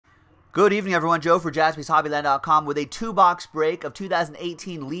Good evening, everyone. Joe for JaspysHobbyland.com with a two-box break of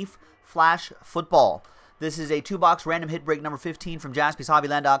 2018 Leaf Flash Football. This is a two-box random hit break number 15 from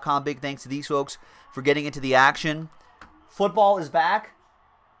JaspysHobbyland.com. Big thanks to these folks for getting into the action. Football is back.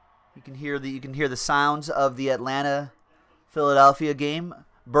 You can hear the sounds of the Atlanta-Philadelphia game.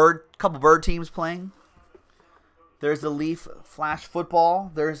 Couple bird teams playing. There's the Leaf Flash Football.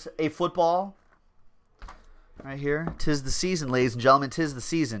 There's a football right here. 'Tis the season, ladies and gentlemen. 'Tis the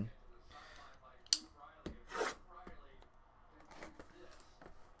season.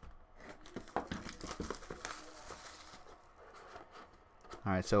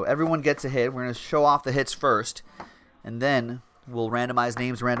 All right, so everyone gets a hit. We're going to show off the hits first, and then we'll randomize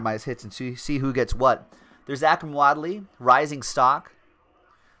names, randomize hits, and see who gets what. There's Akram Wadley, rising stock,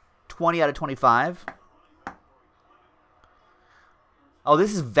 20 out of 25. Oh,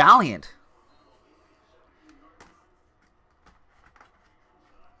 this is Valiant.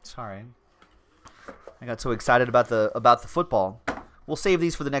 Sorry, I got so excited about the football. We'll save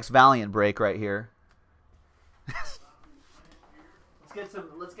these for the next Valiant break right here.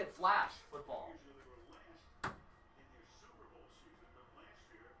 Let's get Flash football.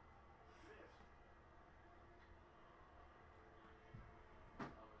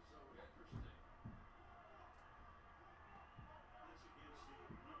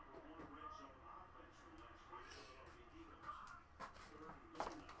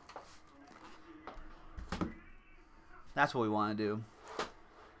 That's what we want to do.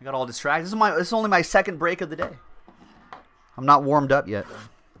 I got all distracted. This is only my second break of the day. I'm not warmed up yet.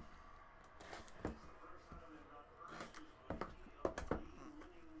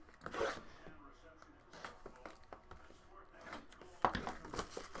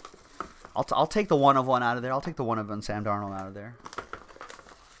 I'll take the one of one out of there. I'll take the one of one Sam Darnold out of there.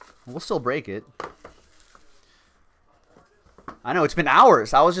 We'll still break it. I know, it's been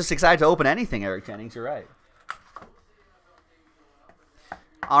hours. I was just excited to open anything, Eric Jennings. You're right.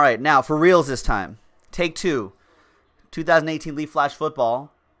 All right, now for reals this time. Take two. 2018 Leaf Flash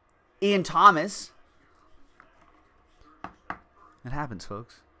Football. Ian Thomas. It happens,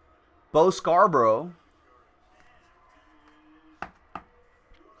 folks. Bo Scarborough.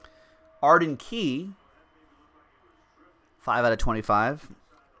 Arden Key. 5 out of 25.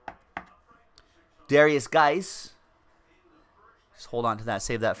 Darius Geis. Just hold on to that.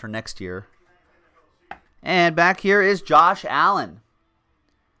 Save that for next year. And back here is Josh Allen,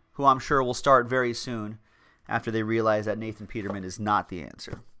 who I'm sure will start very soon after they realize that Nathan Peterman is not the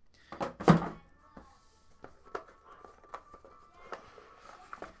answer.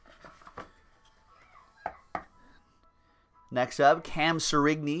 Next up, Cam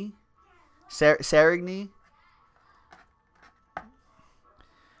Serigny.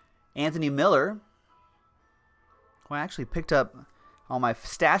 Anthony Miller, who I actually picked up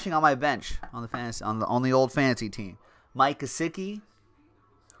stashing on my bench on the old fantasy team. Mike Gesicki,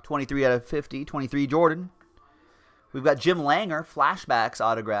 23 out of 50. 23 Jordan. We've got Jim Langer, flashbacks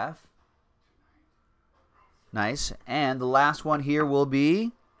autograph. Nice. And the last one here will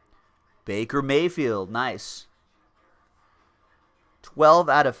be Baker Mayfield. Nice. 12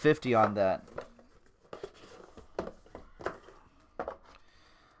 out of 50 on that.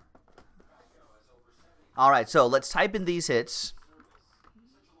 All right, so let's type in these hits.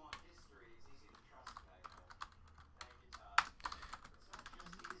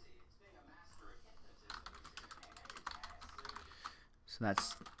 So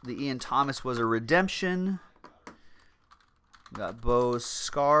that's the Ian Thomas was a redemption. We got Bo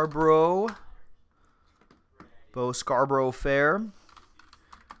Scarborough. Bo Scarborough Fair.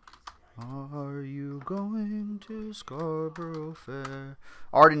 Are you going to Scarborough Fair?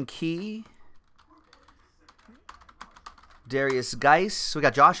 Arden Key. Darius Geis. So we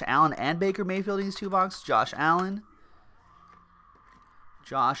got Josh Allen and Baker Mayfield in these two boxes. Josh Allen.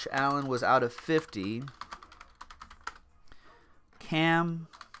 Josh Allen was out of 50. Cam.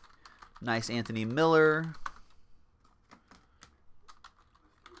 Nice Anthony Miller.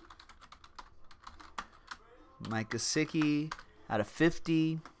 Mike Gesicki out of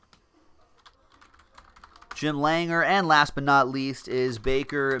 50. Jim Langer. And last but not least is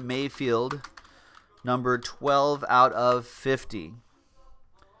Baker Mayfield. Number 12 out of 50.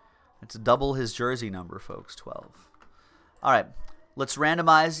 It's double his jersey number, folks, 12. All right, let's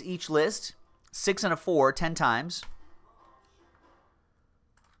randomize each list. 6 and a 4, 10 times.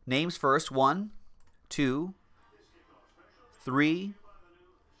 Names first. 1, 2, 3,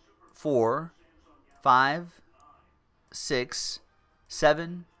 4, 5, 6,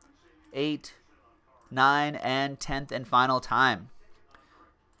 7, 8, 9, and 10th and final time.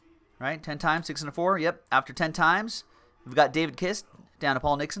 Right? 10 times, 6 and a 4. Yep. After 10 times, we've got David Kist down to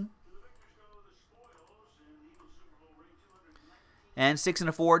Paul Nixon. And 6 and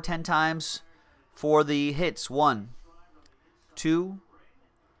a 4, 10 times for the hits. 1, 2,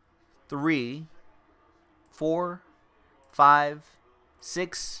 3, 4, 5,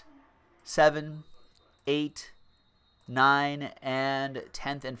 6, 7, 8, 9, and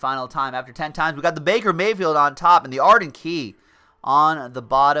 10th and final time. After 10 times, we got the Baker Mayfield on top and the Arden Key on the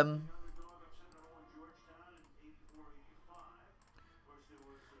bottom.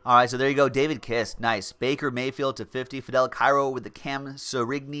 All right, so there you go. David Kiss, nice. Baker Mayfield to 50. Fidel Cairo with the Cam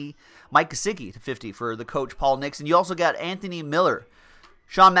Serigny. Mike Gesicki to 50 for the coach Paul Nixon. You also got Anthony Miller.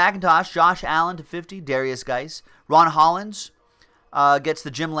 Sean McIntosh, Josh Allen to 50. Darius Geis. Ron Hollins gets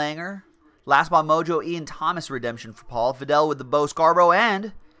the Jim Langer. Last Ball Mojo, Ian Thomas redemption for Paul. Fidel with the Bo Scarborough.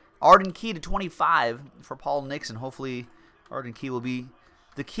 And Arden Key to 25 for Paul Nixon. Hopefully Arden Key will be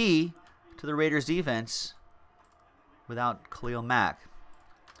the key to the Raiders defense without Khalil Mack.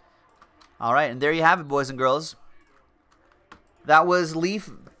 All right, and there you have it, boys and girls. That was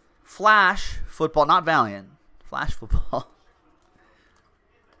Leaf Flash Football, not Valiant. Flash Football.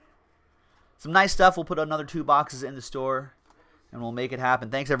 Some nice stuff. We'll put another 2 boxes in the store, and we'll make it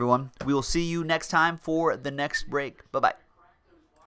happen. Thanks, everyone. We will see you next time for the next break. Bye-bye.